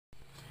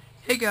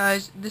Hey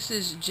guys, this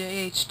is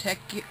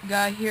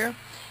JHtechguy here,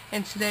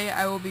 and today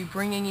I will be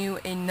bringing you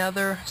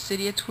another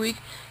Cydia tweak,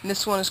 and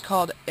this one is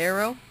called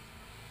Aero.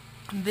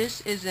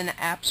 This is an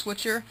app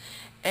switcher,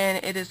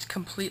 and it is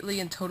completely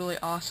and totally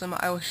awesome.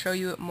 I will show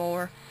you it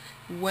more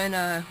when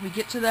we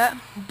get to that,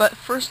 but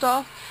first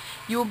off,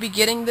 you will be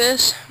getting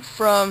this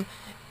from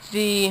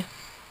the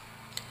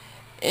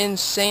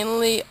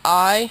Insanely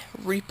I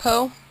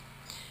REPO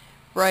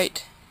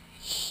right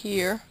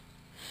here.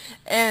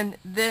 And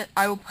then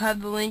I will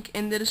have the link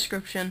in the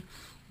description,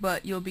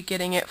 but you'll be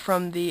getting it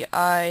from the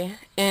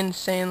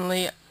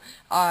Insanely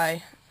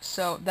I.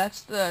 So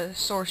that's the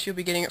source you'll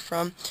be getting it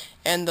from,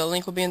 and the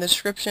link will be in the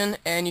description,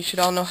 and you should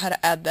all know how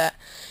to add that.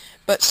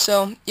 But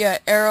so yeah,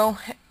 Aero,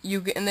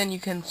 and then you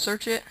can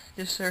search it.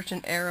 Just search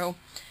an Aero,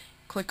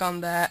 click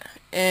on that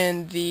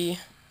in the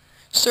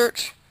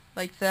search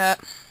like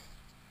that.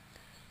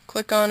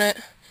 Click on it,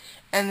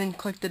 and then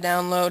click the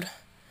download.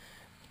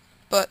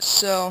 But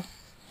so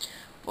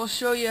we'll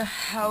show you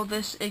how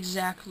this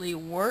exactly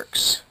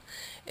works.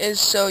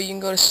 So you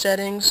can go to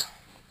settings,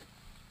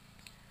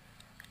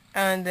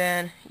 and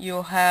then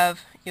you'll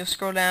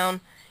scroll down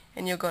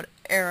and you'll go to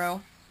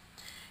Aero,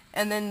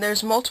 and then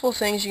there's multiple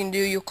things you can do.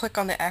 You'll click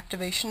on the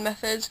activation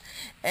methods,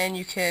 and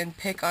you can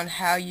pick on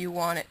how you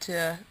want it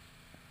to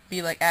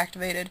be like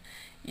activated.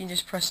 You can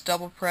just press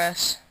double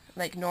press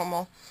like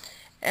normal,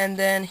 and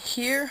then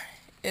here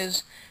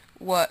is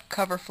what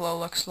CoverFlow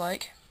looks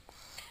like,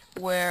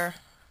 where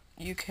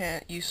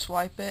you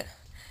swipe it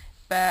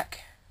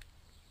back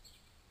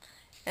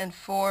and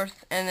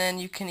forth, and then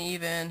you can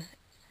even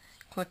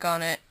click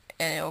on it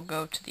and it'll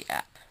go to the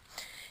app.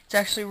 It's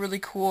actually really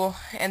cool.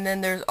 And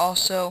then there's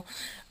also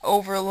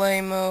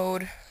overlay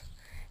mode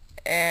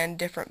and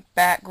different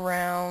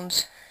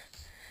backgrounds,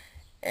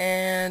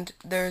 and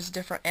there's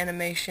different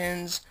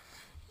animations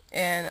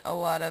and a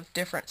lot of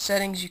different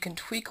settings you can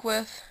tweak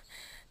with.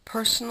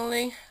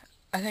 Personally,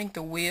 I think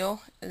the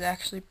wheel is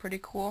actually pretty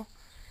cool.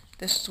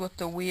 This is what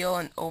the wheel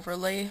and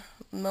overlay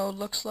mode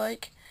looks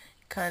like.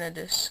 Kind of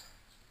just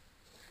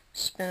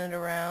spin it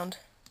around.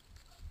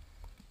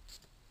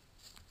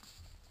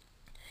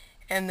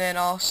 And then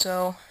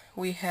also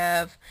we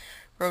have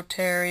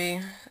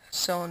Rotary,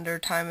 cylinder,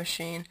 time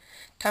machine.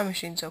 Time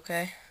machine's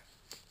okay.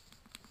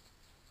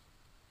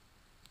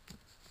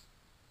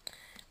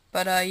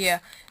 But yeah,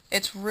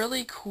 it's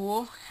really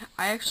cool.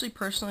 I actually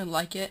personally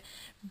like it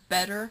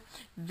better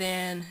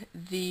than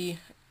the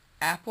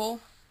Apple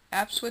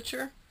app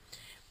switcher.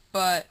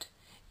 But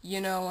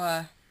you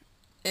know,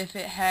 if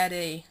it had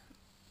a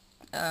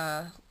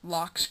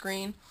lock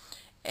screen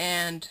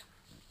and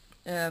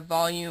a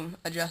volume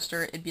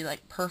adjuster, it'd be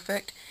like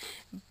perfect.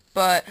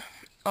 But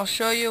I'll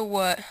show you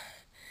what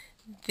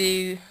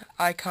the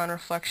icon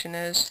reflection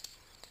is.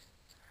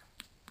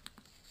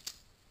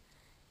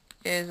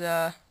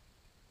 It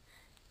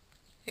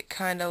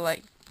kind of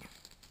like,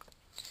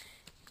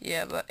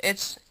 yeah, but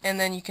it's,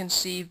 and then you can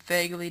see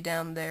vaguely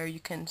down there,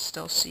 you can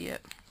still see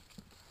it.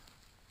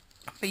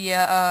 But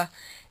yeah,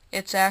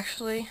 it's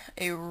actually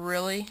a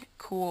really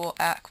cool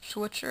app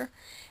switcher,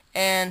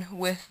 and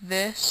with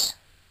this,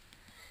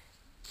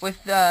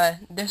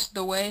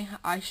 the way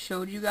I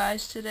showed you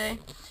guys today,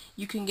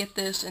 you can get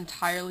this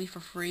entirely for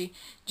free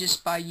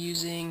just by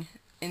using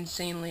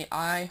Insanely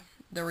I,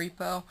 the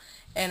repo,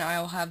 and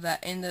I'll have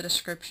that in the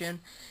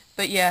description.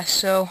 But yeah,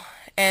 so,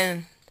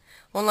 and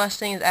one last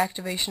thing is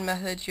activation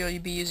methods. You'll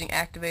be using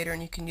Activator,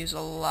 and you can use a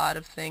lot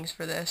of things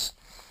for this,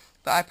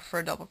 but I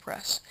prefer double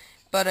press.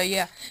 But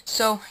yeah,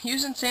 so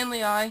use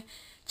Insanely I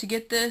to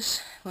get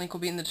this. Link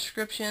will be in the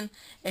description.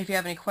 If you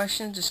have any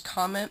questions, just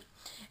comment.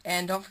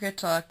 And don't forget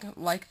to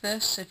like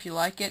this if you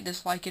like it,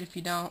 dislike it if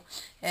you don't,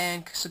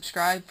 and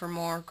subscribe for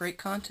more great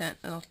content.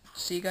 And I'll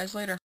see you guys later.